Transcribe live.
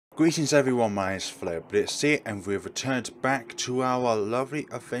Greetings everyone, my name is FlareBlitzed here, and we've returned back to our lovely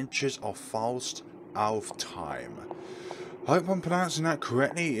adventures of Fausts Alptraum. Hope I'm pronouncing that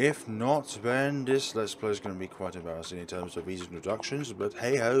correctly. If not, then this Let's Play is going to be quite embarrassing in terms of these introductions, but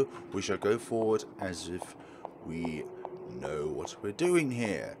hey ho, we shall go forward as if we know what we're doing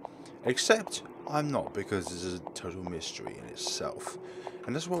here. Except, I'm not, because this is a total mystery in itself.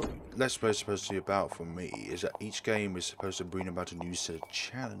 And that's what Let's Play is supposed to be about for me, is that each game is supposed to bring about a new set of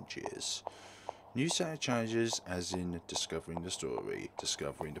challenges. New set of challenges as in discovering the story,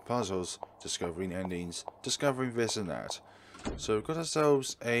 discovering the puzzles, discovering endings, discovering this and that. So we've got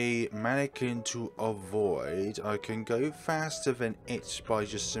ourselves a mannequin to avoid. I can go faster than it by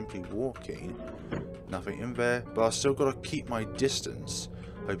just simply walking. Nothing in there, but I've still got to keep my distance.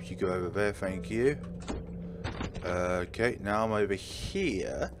 Hope you go over there, thank you. Okay, now I'm over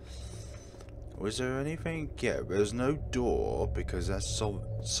here. Was there anything? Yeah, there's no door because that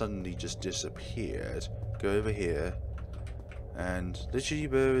suddenly just disappeared. Go over here. And literally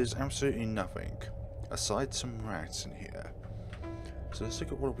there is absolutely nothing. Aside some rats in here. So let's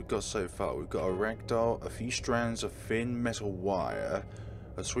look at what we've got so far. We've got a ragdoll, a few strands of thin metal wire,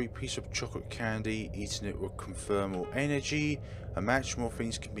 a sweet piece of chocolate candy, eating it will confirm more energy, a match, more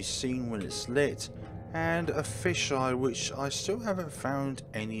things can be seen when it's lit, and a fisheye which I still haven't found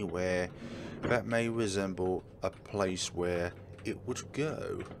anywhere that may resemble a place where it would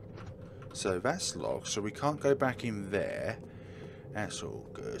go. So that's locked, so we can't go back in there. That's all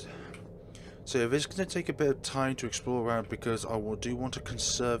good. So it is going to take a bit of time to explore around because I do want to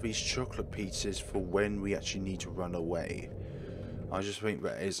conserve these chocolate pieces for when we actually need to run away. I just think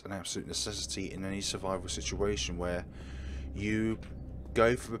that is an absolute necessity in any survival situation where you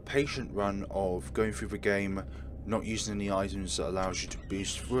go for the patient run of going through the game, not using any items that allows you to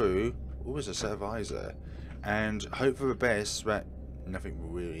boost through. Oh, there's a set of eyes there. And hope for the best that nothing will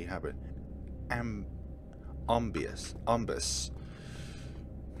really happen. Umbus.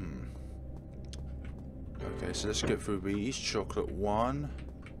 Okay, so let's get through these. Chocolate 1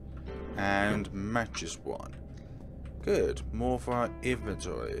 and matches 1. Good. More for our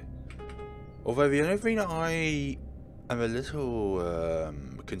inventory. Although the only thing that I am a little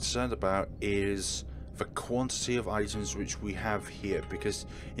concerned about is the quantity of items which we have here, because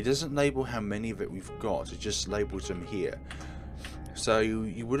it doesn't label how many that we've got, it just labels them here. So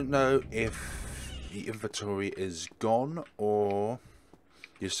you wouldn't know if the inventory is gone or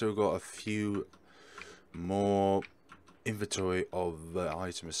you've still got a few more inventory of the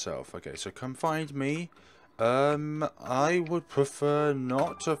item itself. Okay, so come find me. I would prefer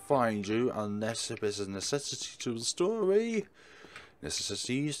not to find you unless if there's a necessity to the story.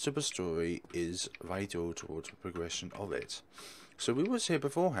 Necessity to the story is vital towards the progression of it. So we was here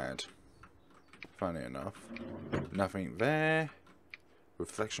beforehand. Funny enough. Nothing there.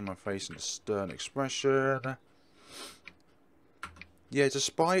 Reflection on my face and a stern expression. Yeah,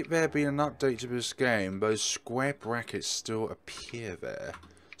 despite there being an update to this game, those square brackets still appear there.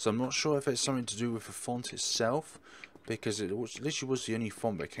 So I'm not sure if it's something to do with the font itself, because it literally was the only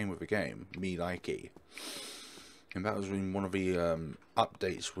font that came with the game, me likey. And that was in one of the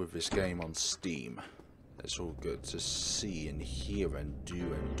updates with this game on Steam. That's all good to see and hear and do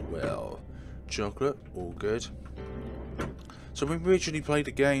and dwell. Chocolate, all good. So when we originally played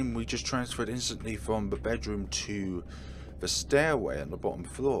the game, we just transferred instantly from the bedroom to the stairway on the bottom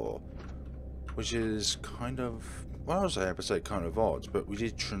floor, which is kind of, well, I would say kind of odd, but we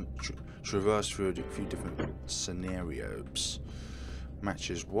did traverse through a few different scenarios.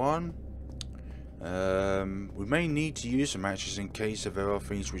 Matches 1. We may need to use the matches in case if there are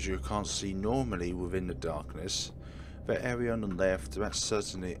things which you can't see normally within the darkness. That area on the left, that's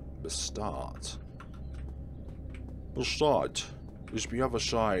certainly the start. The start is the other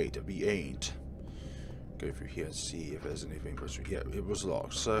side of the ain't. Go through here and see if there's anything. Yeah, it was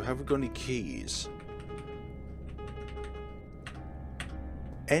locked. So have we got any keys?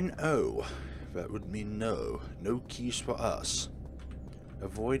 No. That would mean no. No keys for us.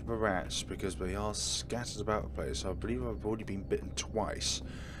 Avoid the rats because they are scattered about the place. I believe I've already been bitten twice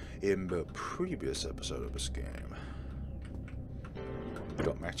in the previous episode of this game.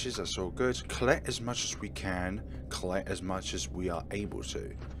 Got matches, that's all good. Collect as much as we can. Collect as much as we are able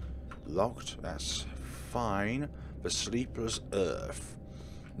to. Locked, that's fine. The sleeper's earth.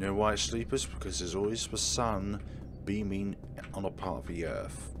 You know why it's sleepers? Because there's always the sun beaming on a part of the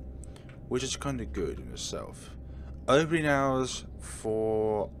earth, which is kind of good in itself. Opening hours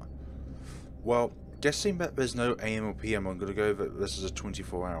for, well, guessing that there's no AM or PM, I'm going to go that this is a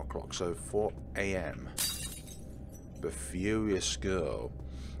 24-hour clock, so 4 AM. The Furious Girl.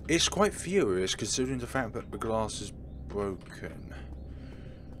 It's quite furious considering the fact that the glass is broken.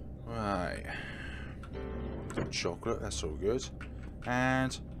 Okay. Got chocolate, that's all good.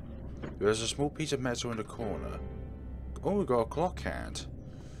 And there's a small piece of metal in the corner. Oh, we got a clock hand.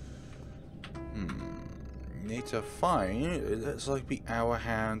 Need to find, it looks like the hour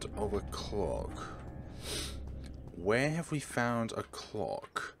hand of a clock. Where have we found a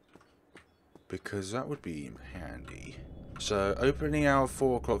clock? Because that would be handy. So, opening hour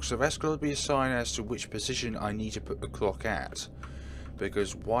 4 o'clock, so that's got to be a sign as to which position I need to put the clock at.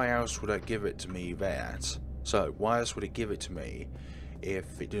 Because why else would it give it to me that? So, why else would it give it to me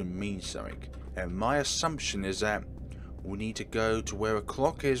if it didn't mean something? And my assumption is that we need to go to where a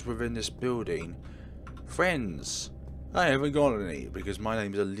clock is within this building. Friends! I haven't got any, because my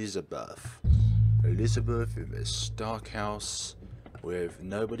name is Elisabeth. Elisabeth in this dark house with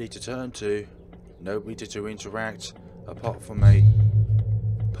nobody to turn to, nobody to interact, apart from a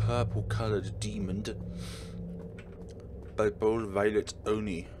purple coloured demon. Purple violet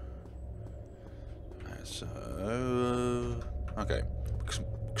only. So, okay.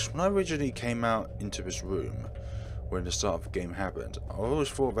 Because when I originally came out into this room, when the start of the game happened, I always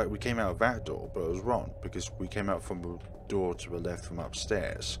thought that we came out of that door, but I was wrong, because we came out from the door to the left from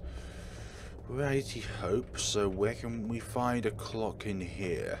upstairs. Righty hope, so where can we find a clock in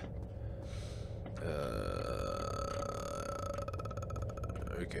here?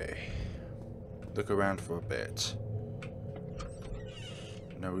 Okay. Look around for a bit.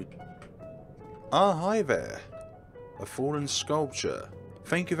 No, we... Ah, hi there! A fallen sculpture.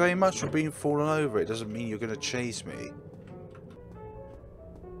 Thank you very much for being fallen over. It doesn't mean you're going to chase me.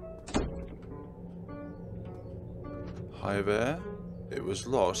 Hi there. It was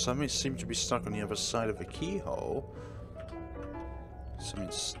lost. Something seemed to be stuck on the other side of the keyhole.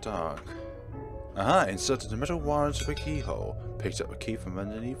 Something stuck. Aha! Inserted the metal wire into the keyhole. Picked up the key from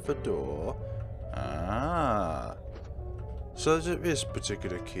underneath the door. Ah. So is it this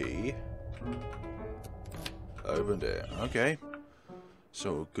particular key? Opened it. Okay.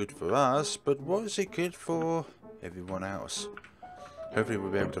 So good for us, but what is it good for everyone else? Hopefully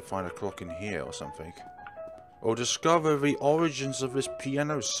we'll be able to find a clock in here or something. Or discover the origins of this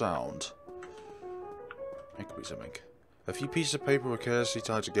piano sound. That could be something. A few pieces of paper were carelessly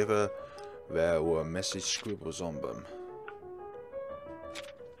tied together. There were message scribbles on them.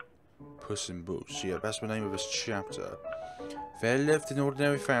 Puss in Boots. Yeah, that's the name of this chapter. There lived an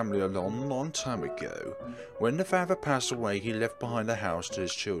ordinary family a long, long time ago. When the father passed away, he left behind the house to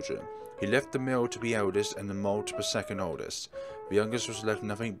his children. He left the mill to the eldest and the mole to the second oldest. The youngest was left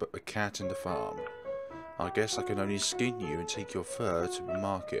nothing but the cat and the farm. I guess I can only skin you and take your fur to the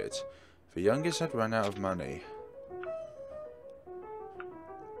market. The youngest had run out of money.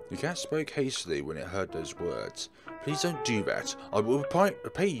 The cat spoke hastily when it heard those words. Please don't do that. I will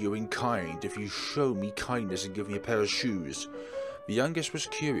repay you in kind if you show me kindness and give me a pair of shoes. The youngest was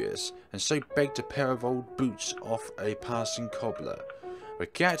curious, and so begged a pair of old boots off a passing cobbler. The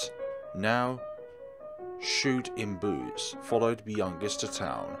cat, now shoed in boots, followed the youngest to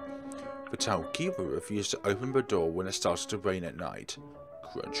town. The town keeper refused to open the door when it started to rain at night.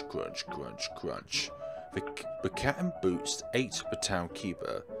 Crunch, crunch, crunch, crunch. The cat and Boots ate the town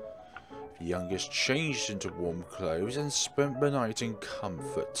keeper. The youngest changed into warm clothes and spent the night in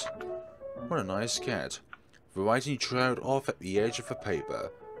comfort. What a nice cat. The writing trailed off at the edge of the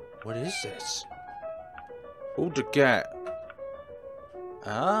paper. What is this? Oh, the cat.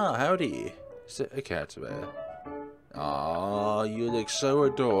 Ah, howdy. Is it a cat there? Ah, you look so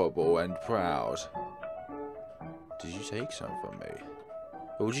adorable and proud. Did you take some from me?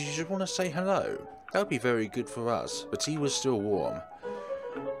 Or did you just want to say hello? That would be very good for us. The tea was still warm.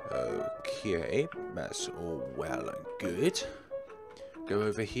 Okay, that's all well and good. Go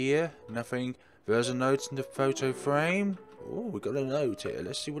over here. Nothing. There's a note in the photo frame. Oh, we got a note here.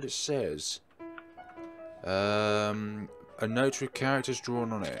 Let's see what it says. A note with characters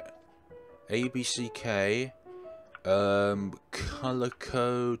drawn on it. ABCK. Color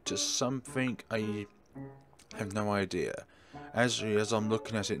code to something. I have no idea. As I'm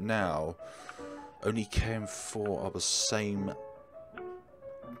looking at it now, only K and 4 are the same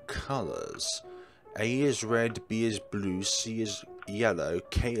colours. A is red, B is blue, C is yellow,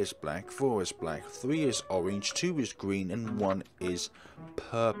 K is black, 4 is black, 3 is orange, 2 is green, and 1 is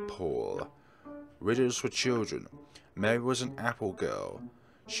purple. Riddles for children. Mary was an apple girl.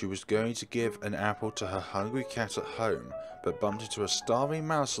 She was going to give an apple to her hungry cat at home, but bumped into a starving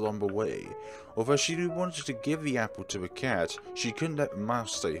mouse along the way. Although she wanted to give the apple to the cat, she couldn't let the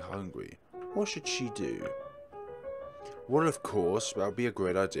mouse stay hungry. What should she do? Well, of course, that would be a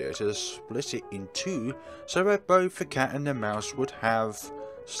great idea to split it in two, so that both the cat and the mouse would have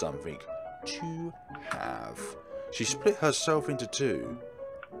something to have. She split herself into two.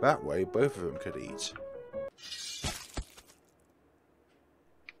 That way, both of them could eat.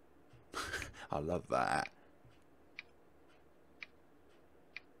 I love that.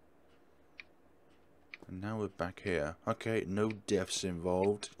 And now we're back here. Okay, no deaths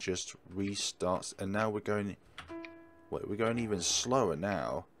involved, just restarts. And now we're going... Wait, we're going even slower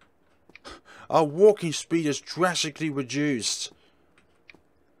now. Our walking speed is drastically reduced.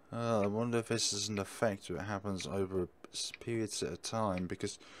 I wonder if this is an effect that happens over periods at a time,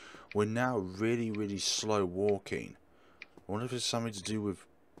 because we're now really slow walking. I wonder if it's something to do with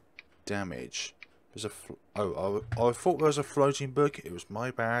damage. There's a I thought there was a floating book. It was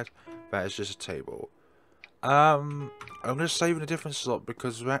my bad. That is just a table. I'm gonna save in a different slot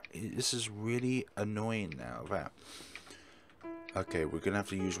because this is really annoying now. Okay, we're gonna have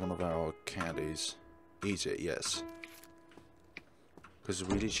to use one of our candies. Eat it, yes. Because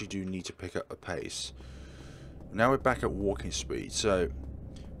we literally do need to pick up the pace. Now we're back at walking speed, so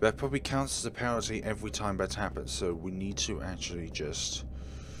that probably counts as a penalty every time that happens. So we need to actually just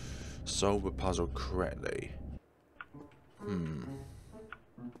solve the puzzle correctly.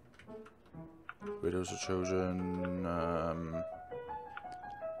 Riddles of children.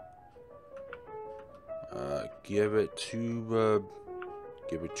 Give it to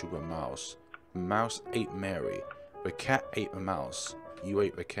the mouse. Mouse ate Mary. The cat ate the mouse. You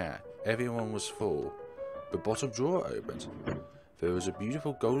ate the cat. Everyone was full. The bottom drawer opened. There was a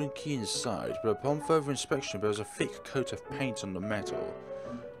beautiful golden key inside, but upon further inspection there was a thick coat of paint on the metal.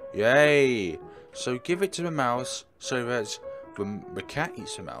 Yay! So give it to the mouse so that the cat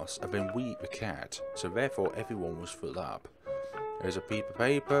eats the mouse and then we eat the cat. So therefore everyone was full up. There's a piece of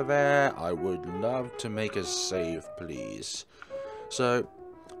paper there. I would love to make a save, please. So,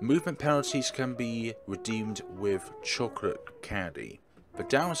 movement penalties can be redeemed with chocolate candy. The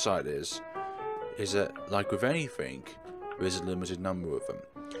downside is that, like with anything, there's a limited number of them.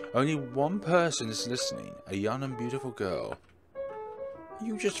 Only one person is listening, a young and beautiful girl. Are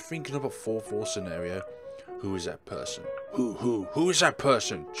you just thinking of a 4-4 scenario? Who is that person? Who is that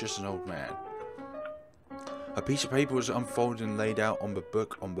person? Just an old man. A piece of paper was unfolded and laid out on the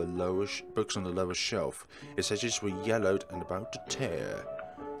books on the lower shelf. Its edges were yellowed and about to tear.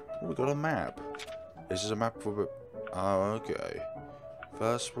 Oh, we got a map. This is a map for the... Oh, okay.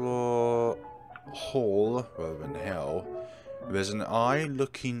 First floor... hall, rather than hell. There's an eye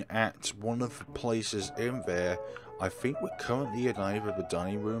looking at one of the places in there. I think we're currently in either the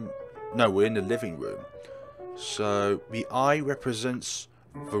dining room... No, we're in the living room. So, the eye represents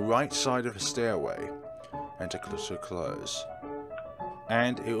the right side of the stairway. Enter to close.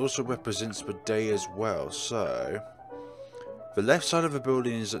 And it also represents the day as well, so... The left side of the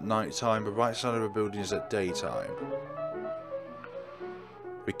building is at night time, the right side of the building is at daytime.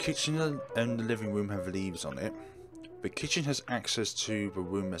 The kitchen and the living room have leaves on it. The kitchen has access to the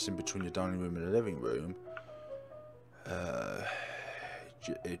room that's in between the dining room and the living room.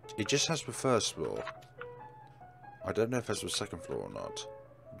 It just has the first floor. I don't know if that's the second floor or not.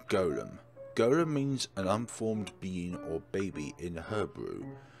 Golem. Golem means an unformed being or baby in Hebrew,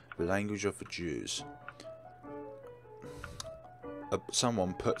 the language of the Jews.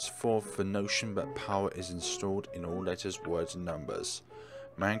 Someone puts forth the notion that power is installed in all letters, words and numbers.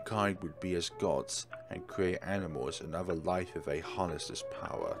 Mankind would be as gods and create animals and other life if they harness this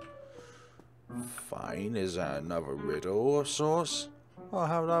power. Fine, is that another riddle of sorts? Oh,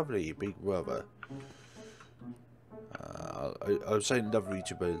 how lovely, big brother. I would say lovely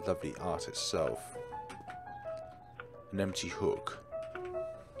to the lovely art itself. An empty hook.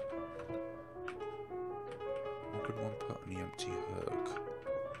 What could one put on the empty hook?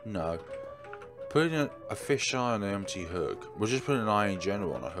 No. Putting a fish eye on an empty hook. We'll just put an eye in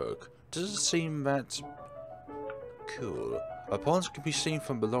general on a hook. Doesn't seem that cool. A pond can be seen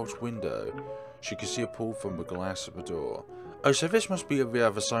from the locked window. She can see a pool from the glass of the door. Oh, so this must be on the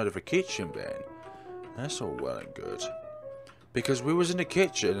other side of the kitchen then. That's all well and good. Because we was in the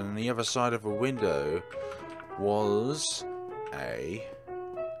kitchen and the other side of the window was a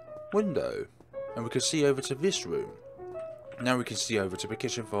window. And we could see over to this room. Now we can see over to the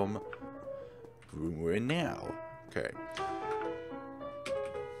kitchen from the room we're in now. Okay.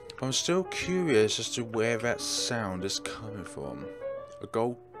 I'm still curious as to where that sound is coming from. A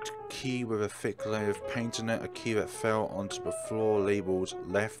gold key with a thick layer of paint on it. A key that fell onto the floor labelled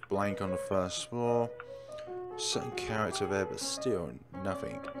left blank on the first floor. Certain character there, but still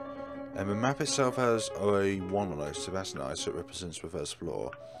nothing. And the map itself has a 1 on it, so that's nice. So it represents the first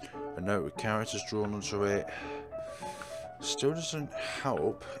floor. A note with characters drawn onto it. Still doesn't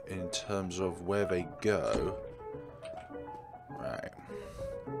help in terms of where they go. Right.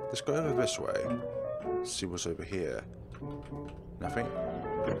 Let's go over this way. See what's over here. Nothing.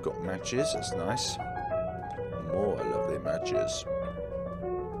 We've got matches, that's nice. More lovely matches.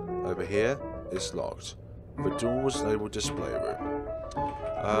 Over here, it's locked. The door was labelled display room.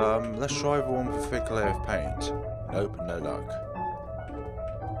 Let's try the one with a thick layer of paint. Nope, no luck.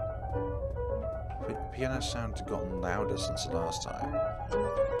 The piano sound had gotten louder since the last time.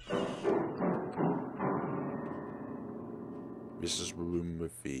 This is the room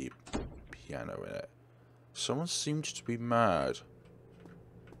with the piano in it. Someone seemed to be mad.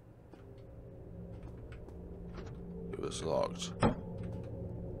 It was locked.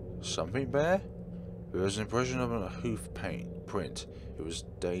 Something there? There was an impression of a hoof print. It was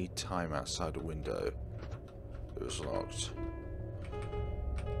daytime outside the window. It was locked.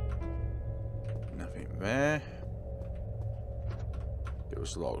 Nothing there. It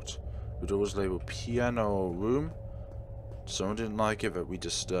was locked. The door was labelled piano room. Someone didn't like it that we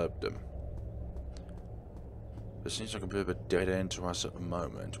disturbed them. This seems like a bit of a dead end to us at the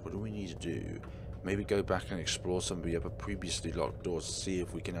moment. What do we need to do? Maybe go back and explore some of the other previously locked doors to see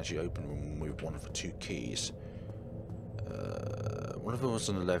if we can actually open them with one of the 2 keys. One of them was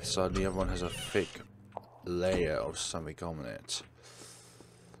on the left side, the other one has a thick layer of something on it.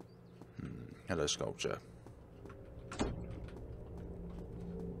 Hello, sculpture.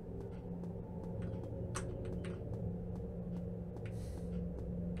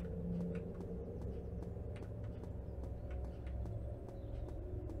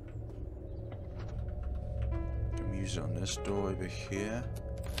 Use it on this door over here.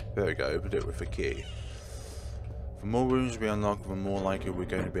 There we go, opened it with a key. The more rooms we unlock, the more likely we're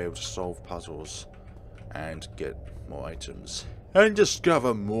going to be able to solve puzzles and get more items and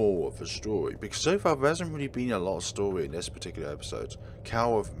discover more of the story, because so far there hasn't really been a lot of story in this particular episode.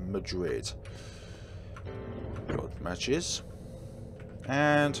 Cow of Madrid. Got matches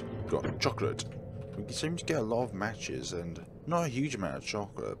and got chocolate. We seem to get a lot of matches and not a huge amount of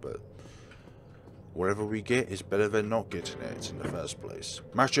chocolate, but whatever we get is better than not getting it in the first place.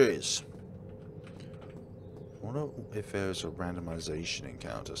 Matches! I wonder if there's a randomization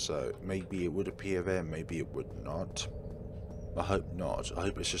encounter, so maybe it would appear there, maybe it would not. I hope not. I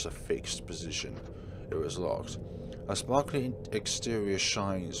hope it's just a fixed position. It was locked. A sparkling exterior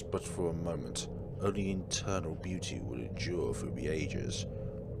shines but for a moment. Only internal beauty will endure through the ages.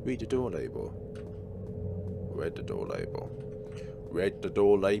 Read the door label. Read the door label. Read the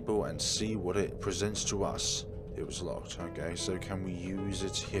door label and see what it presents to us. It was locked. Okay, so can we use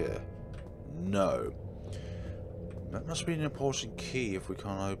it here? No. That must be an important key if we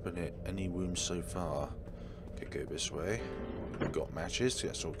can't open it any room so far. Okay, go this way. We've got matches,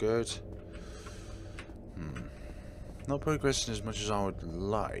 that's all good. Not progressing as much as I would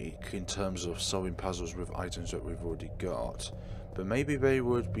like in terms of solving puzzles with items that we've already got. But maybe there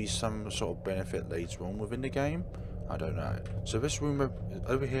would be some sort of benefit later on within the game. I don't know. So this room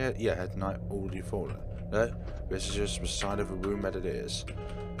over here, yeah, had night already fallen. No, this is just the side of a room that it is.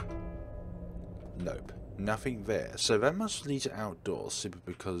 Nope, nothing there. So that must lead to outdoors simply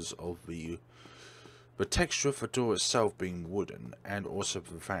because of the texture of the door itself being wooden, and also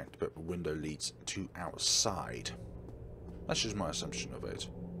the fact that the window leads to outside. That's just my assumption of it.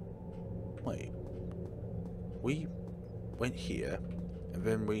 Wait, we went here, and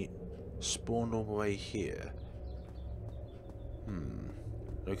then we spawned all the way here.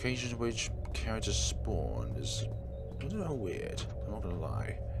 Locations which characters spawn is a little weird, I'm not gonna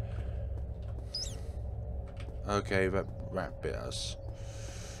lie. Okay, that rat bit us.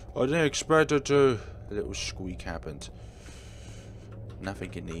 I didn't expect it to. A little squeak happened.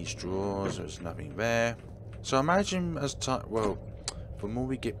 Nothing in these drawers, there's nothing there. So imagine as time, well, the more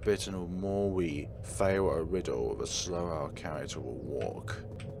we get bitten, the more we fail a riddle, the slower our character will walk.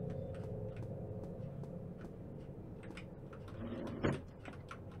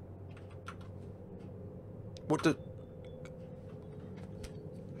 What the?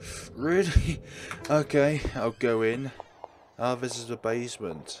 Really? Okay, I'll go in. Ah, this is the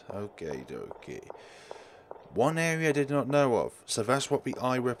basement. Okay, okay. One area I did not know of, so that's what the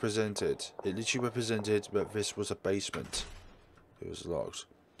eye represented. It literally represented that this was a basement. It was locked.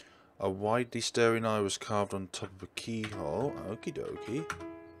 A widely staring eye was carved on top of a keyhole. Okie dokie.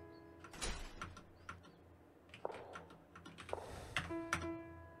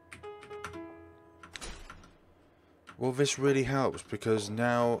 Well, this really helps because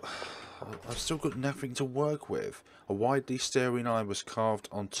now I've still got nothing to work with. A widely staring eye was carved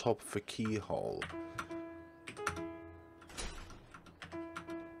on top of a keyhole.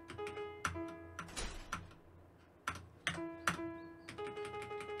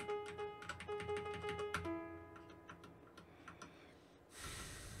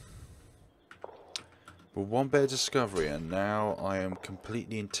 But one better discovery, and now I am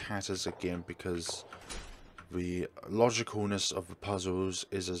completely in tatters again because the logicalness of the puzzles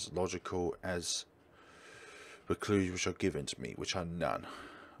is as logical as the clues which are given to me, which are none.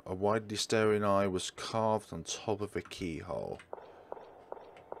 A widely staring eye was carved on top of a keyhole.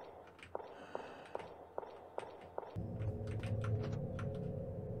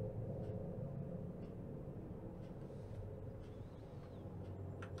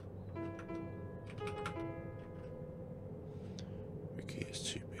 The key is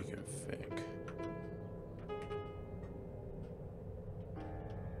too big and thick.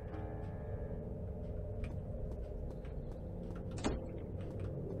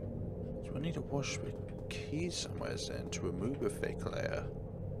 Do I need to wash the key somewhere then to remove the thick layer?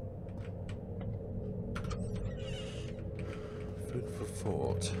 Food for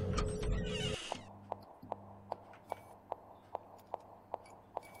thought.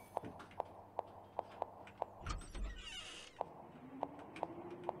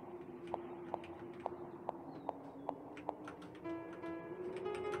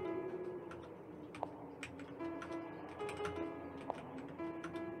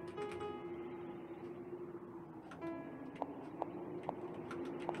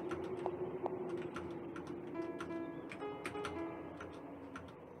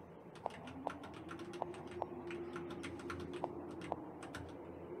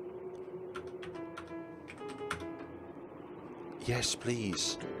 Yes,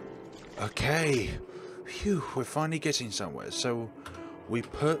 please. Okay. Phew, we're finally getting somewhere. So, we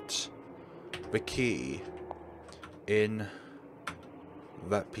put the key in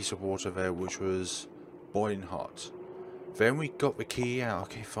that piece of water there, which was boiling hot. Then we got the key out.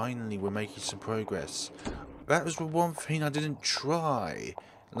 Okay, finally, we're making some progress. That was the one thing I didn't try.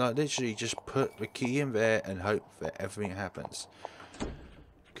 Like, literally just put the key in there and hope that everything happens.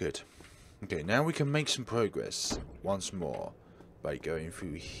 Good. Okay, now we can make some progress once more by going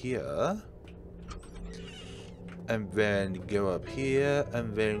through here, and then go up here,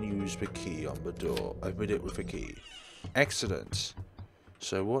 and then use the key on the door. Open it with the key. Excellent.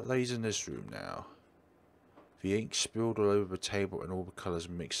 So what lays in this room now? The ink spilled all over the table and all the colours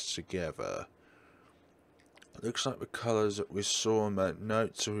mixed together. It looks like the colours that we saw on that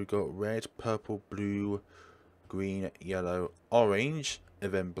note. So we've got red, purple, blue, green, yellow, orange,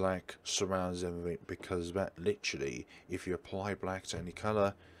 and then black surrounds everything, because that literally, if you apply black to any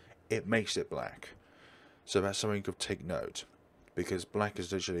colour, it makes it black. So that's something to take note, because black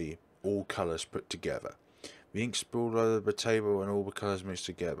is literally all colours put together. The ink spilled over the table and all the colours mixed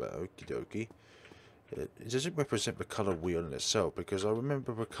together. Okie dokie. Does it represent the colour wheel in itself? Because I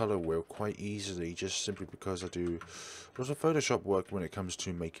remember the colour wheel quite easily, just simply because I do lots of Photoshop work when it comes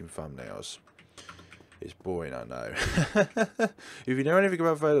to making thumbnails. It's boring, I know. If you know anything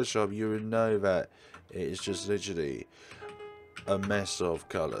about Photoshop, you would know that it is just literally a mess of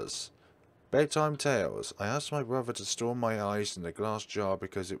colours. Bedtime tales. I asked my brother to store my eyes in a glass jar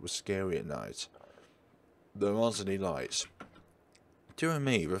because it was scary at night. There aren't any lights. Dear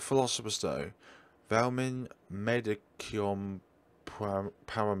me, the Philosopher's Stone. Valmin Medicium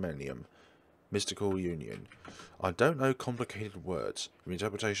Paramenium. Mystical union. I don't know complicated words. The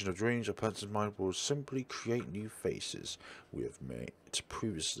interpretation of dreams, a person's mind will simply create new faces we have met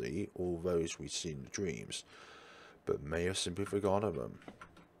previously, all those we see in the dreams, but may have simply forgotten them.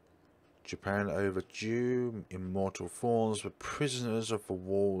 Japan overdue, immortal forms, the prisoners of the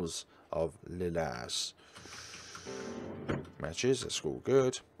walls of Lilas. Matches, that's all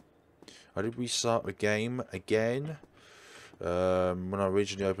good. I did restart the game again. When I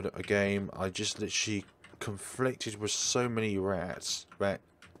originally opened up a game, I just literally conflicted with so many rats that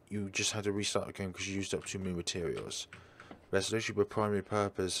you just had to restart the game because you used up too many materials. That's literally the primary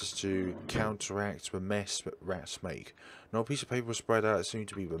purpose, is to counteract the mess that rats make. Not a piece of paper spread out, it seemed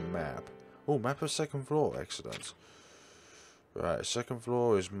to be the map. Oh, map of second floor, excellent. Right, second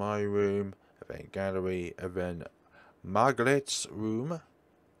floor is my room, and then gallery, and then Margaret's room,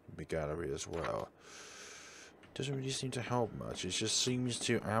 the gallery as well. Doesn't really seem to help much, it just seems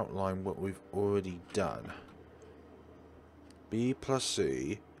to outline what we've already done. B plus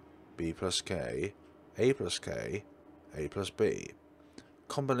C, B plus K, A plus K, A plus B.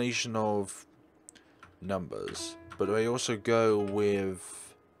 Combination of numbers, but they also go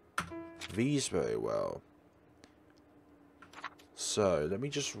with these very well. So let me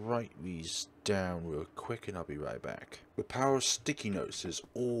just write these down real quick and I'll be right back. The power of sticky notes is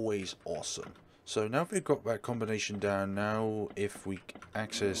always awesome. So now we've got that combination down, now if we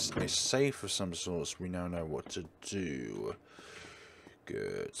access a safe of some sorts, we now know what to do.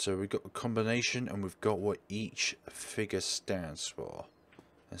 Good. So we've got the combination and we've got what each figure stands for.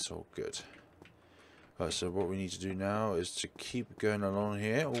 That's all good. Right, so what we need to do now is to keep going along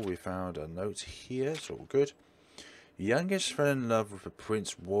here. Oh, we found a note here. It's all good. Youngest fell in love with a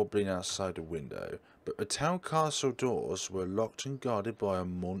prince wobbling outside the window, but the town castle doors were locked and guarded by a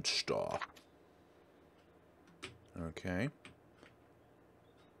monster. Okay.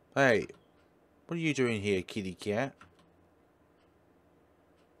 Hey, what are you doing here, kitty cat?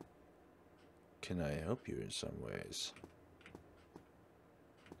 Can I help you in some ways?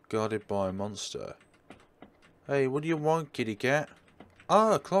 Guarded by a monster. Hey, what do you want, kitty cat?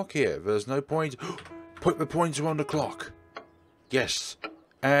 Ah, a clock here. There's no point. Put the pointer on the clock. Yes.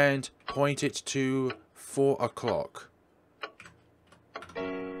 And point it to 4 o'clock.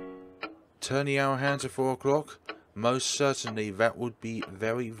 Turn the hour hand to 4 o'clock. Most certainly that would be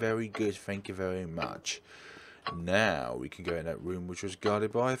very, very good. Thank you very much. Now we can go in that room which was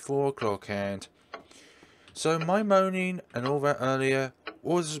guarded by a 4 o'clock hand. So my moaning and all that earlier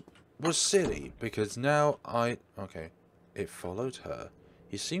was silly, because now okay, it followed her.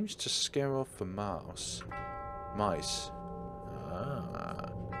 He seems to scare off the mice. Ah.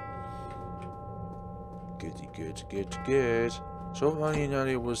 Goody, good. So what moaning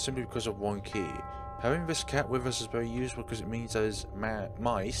earlier was simply because of one key. Having this cat with us is very useful because it means those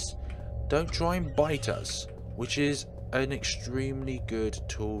mice don't try and bite us, which is an extremely good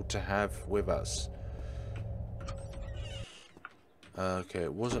tool to have with us. Okay,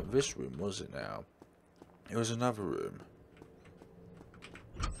 it wasn't this room, was it now? It was another room.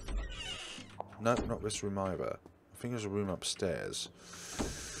 Nope, not this room either. I think there's a room upstairs.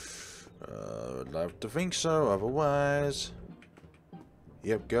 I'd love to think so, otherwise...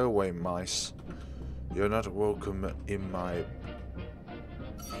 Yep, go away, mice. You're not welcome in my... No.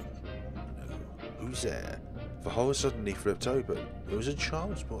 Who's there? The hole suddenly flipped open. It was a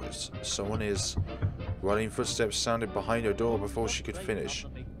child's voice. Someone is... Running footsteps sounded behind her door before she could finish.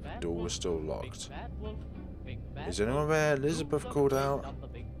 The door was still locked. Is anyone there? Elisabeth called out.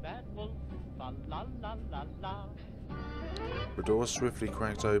 The door swiftly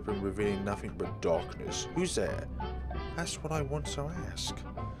cracked open, revealing nothing but darkness. Who's there? That's what I want to ask.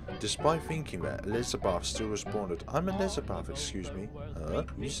 Despite thinking that, Elisabeth still responded, I'm Elisabeth, excuse me.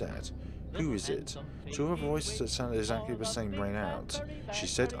 Who's that? Who is it? Two of her voices that sounded exactly the same rang out. She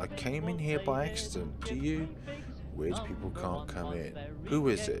said, I came in here by accident. Do you? Weird people can't come in. Who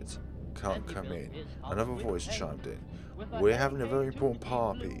is it? Can't come in. Another voice chimed in. We're having a very important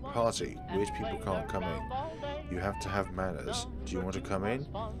party. Weird people can't come in. You have to have manners. Do you want to come in?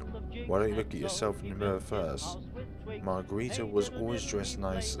 Why don't you look at yourself in the mirror first? Margarita was always dressed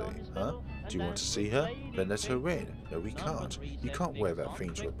nicely. Huh? Do you want to see her? Then let her in. No, we can't. You can't wear that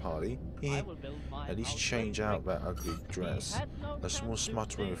thing to a party. At least change out that ugly dress. A small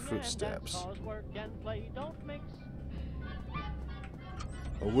smuttering of footsteps.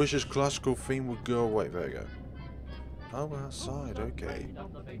 I wish this classical theme would go away. There you go. Oh, outside. Okay.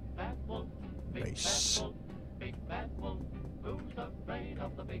 Nice. Big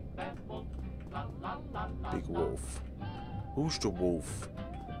wolf. Who's the wolf?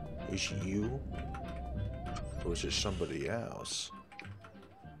 Is it you? Or is it somebody else?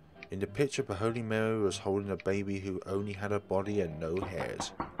 In the picture, the Holy Mary was holding a baby who only had a body and no head.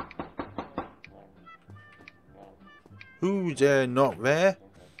 Who dare not there?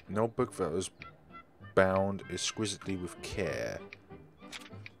 Notebook that was bound exquisitely with care.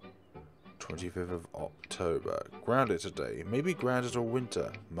 25th of October. Grounded today. Maybe grounded all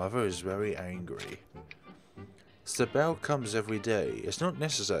winter. Mother is very angry. Sibel comes every day. It's not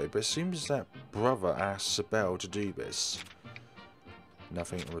necessary, but it seems that brother asked Sibel to do this.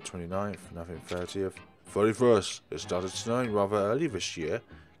 Nothing on the 29th, nothing 30th. 31st. It started snowing rather early this year.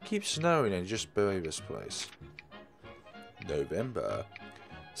 Keeps snowing and just bury this place. November.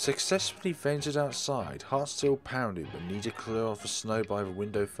 Successfully ventured outside, heart still pounding, but need to clear off the snow by the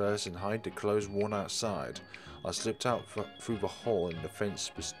window first and hide the clothes worn outside. I slipped out through the hole in the fence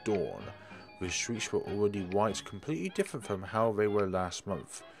this dawn. The streets were already white, completely different from how they were last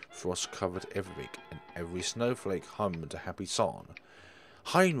month. Frost covered everything, and every snowflake hummed a happy song.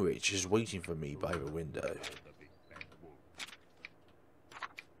 Heinrich is waiting for me by the window.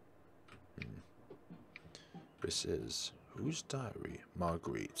 This is... Whose diary?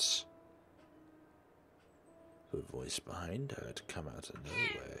 Marguerite's. The voice behind her had come out of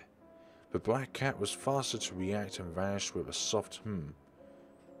nowhere. The black cat was faster to react and vanished with a soft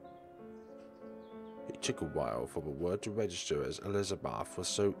It took a while for the word to register, as Elisabeth was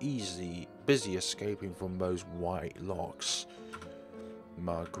so busy escaping from those white locks.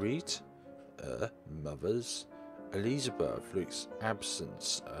 Marguerite? Mothers? Elisabeth looks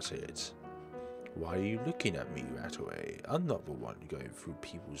absent at it. Why are you looking at me that way? I'm not the one going through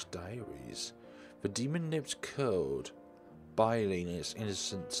people's diaries. The demon lips curled, biling its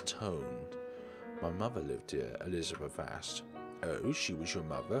innocent tone. My mother lived here, Elisabeth Faust. Oh, she was your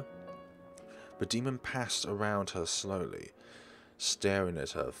mother? The demon passed around her slowly, staring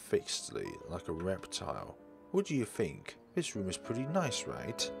at her fixedly like a reptile. What do you think? This room is pretty nice,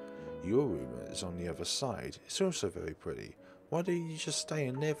 right? Your room is on the other side. It's also very pretty. Why don't you just stay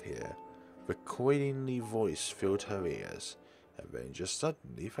and live here? The coyingly voice filled her ears, and then just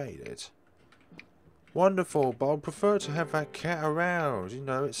suddenly faded. Wonderful, but I'd prefer to have that cat around. You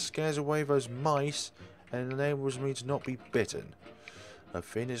know, it scares away those mice and enables me to not be bitten. A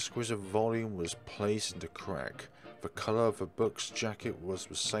thin exquisite volume was placed into crack. The colour of the book's jacket was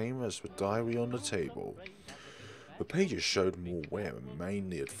the same as the diary on the table. The pages showed more wear and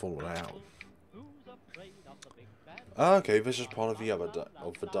mainly had fallen out. Okay, this is part of the other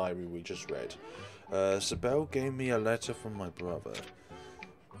the diary we just read. Sibel gave me a letter from my brother.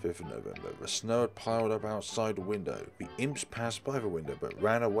 5th of November. The snow had piled up outside the window. The imps passed by the window but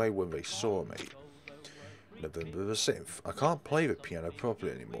ran away when they saw me. November the 7th. I can't play the piano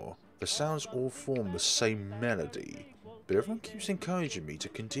properly anymore. The sounds all form the same melody, but everyone keeps encouraging me to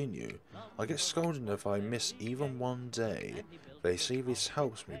continue. I get scolded if I miss even one day. They say this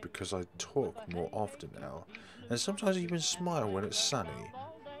helps me because I talk more often now, and sometimes even smile when it's sunny.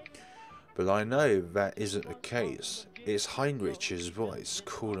 But I know that isn't the case. It's Heinrich's voice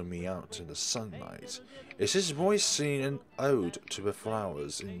calling me out in the sunlight. It's his voice singing an ode to the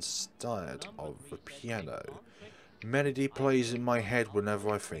flowers instead of the piano. Melody plays in my head whenever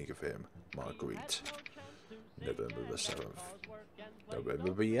I think of him. Marguerite. November the 7th.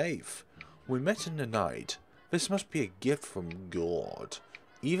 November the 8th. We met in the night. This must be a gift from God.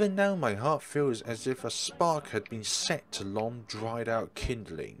 Even now my heart feels as if a spark had been set to long dried out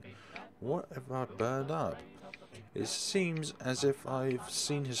kindling. What have I burned up? It seems as if I've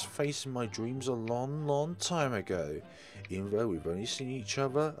seen his face in my dreams a long time ago, even though we've only seen each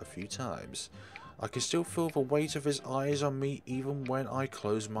other a few times. I can still feel the weight of his eyes on me even when I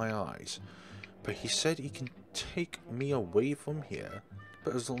close my eyes. But he said he can take me away from here,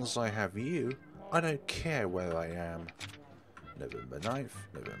 but as long as I have you, I don't care where I am. November 9th,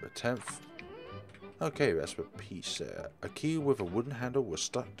 November 10th. Okay, that's the piece there. A key with a wooden handle was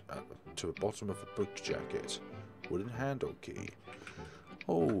stuck to the bottom of the book jacket. Wooden handle key.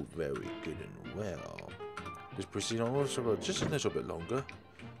 Oh, very good and well. Let's proceed on also just a little bit longer.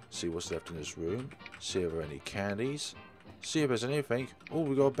 See what's left in this room. See if there are any candies. See if there's anything. Oh,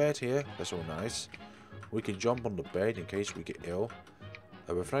 we got a bed here. That's all nice. We can jump on the bed in case we get ill.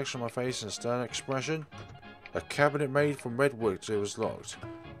 A reflection on my face and a stern expression. A cabinet made from red wood that was locked.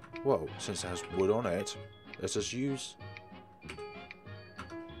 Well, since it has wood on it, let's just use...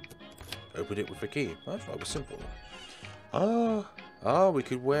 Open it with a key. That's rather simple. We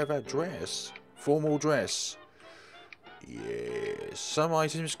could wear that dress. Formal dress. Yes. Some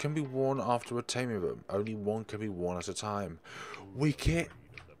items can be worn after attaining them. Only one can be worn at a time. We get...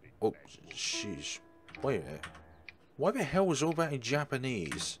 Oh, sheesh. Wait a minute. Why the hell was all that in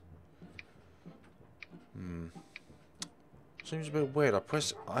Japanese? Seems a bit weird. I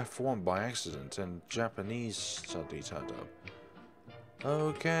pressed F1 by accident and Japanese suddenly turned up.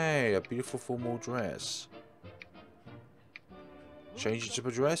 Okay, a beautiful formal dress. Change it to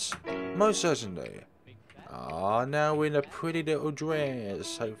a dress? Most certainly. Now we're in a pretty little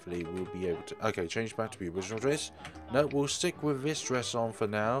dress. Hopefully we'll be able to... Okay, change back to the original dress. No, we'll stick with this dress on for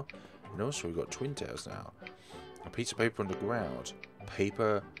now. And also we've got twin tails now. A piece of paper on the ground.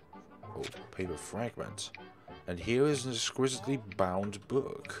 Paper... Oh, paper fragment. And here is an exquisitely bound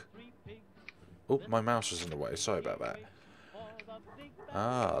book. Oh, my mouse was in the way. Sorry about that.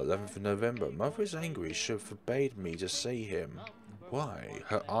 11th of November. Mother is angry. She forbade me to see him. Why?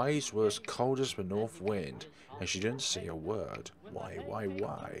 Her eyes were as cold as the north wind, and she didn't say a word. Why?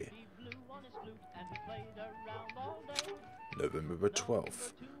 November the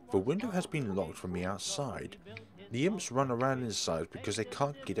 12th. The window has been locked from the outside. The imps run around inside because they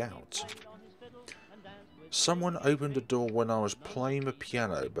can't get out. Someone opened the door when I was playing the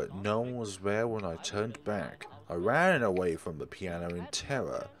piano, but no one was there when I turned back. I ran away from the piano in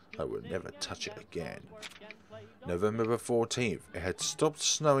terror. I would never touch it again. November the 14th. It had stopped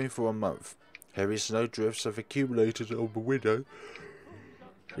snowing for a month. Heavy snow drifts have accumulated on the window.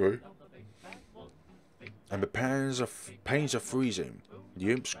 And the panes are freezing.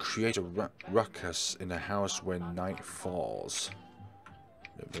 The imps create a ruckus in the house when night falls.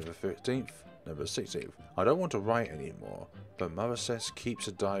 November 15th. November 16th. I don't want to write anymore, but Mother says keeping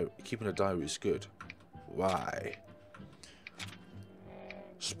a diary is good. Why?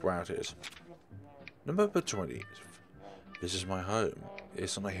 Sprouted. November 20th. This is my home.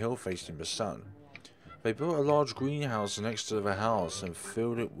 It's on a hill facing the sun. They built a large greenhouse next to the house and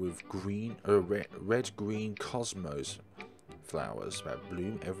filled it with red-green cosmos flowers that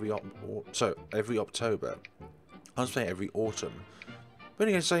bloom every October. I was saying every autumn. But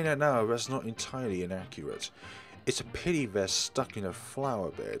again, saying that now, that's not entirely inaccurate. It's a pity they're stuck in a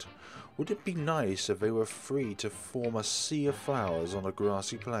flower bed. Would it be nice if they were free to form a sea of flowers on a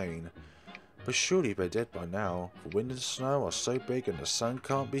grassy plain? But surely they're dead by now. The wind and snow are so big and the sun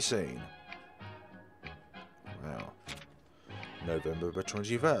can't be seen. Wow. November the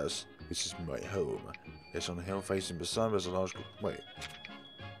 21st. This is my home. It's on a hill facing the sun. There's a large... Wait.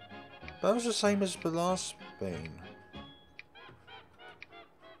 That was the same as the last thing.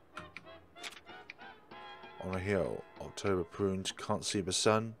 On a hill. October prunes. Can't see the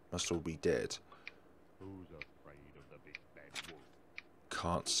sun. Must all be dead. Who's afraid of the big bad wolf?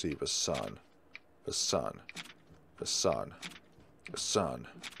 Can't see the sun. The sun. The sun. The sun.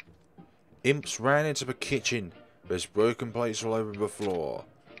 Imps ran into the kitchen. There's broken plates all over the floor.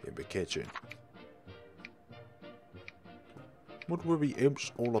 In the kitchen. What were the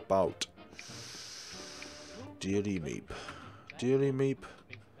imps all about? Dearly Meep. Dearly Meep.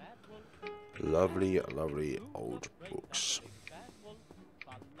 Lovely, lovely old books.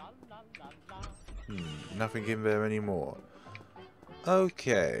 Nothing in there anymore.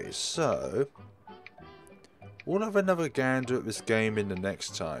 Okay, so... we'll have another gander at this game in the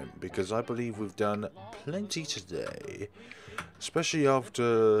next time, because I believe we've done plenty today. Especially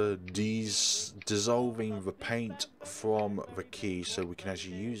after dissolving the paint from the key so we can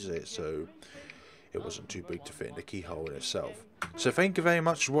actually use it, so it wasn't too big to fit in the keyhole in itself. So thank you very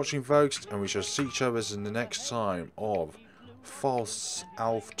much for watching, folks, and we shall see each other in the next time of Fausts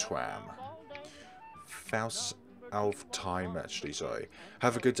Alptraum. Fausts Alptraum, actually, sorry.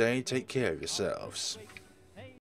 Have a good day, take care of yourselves.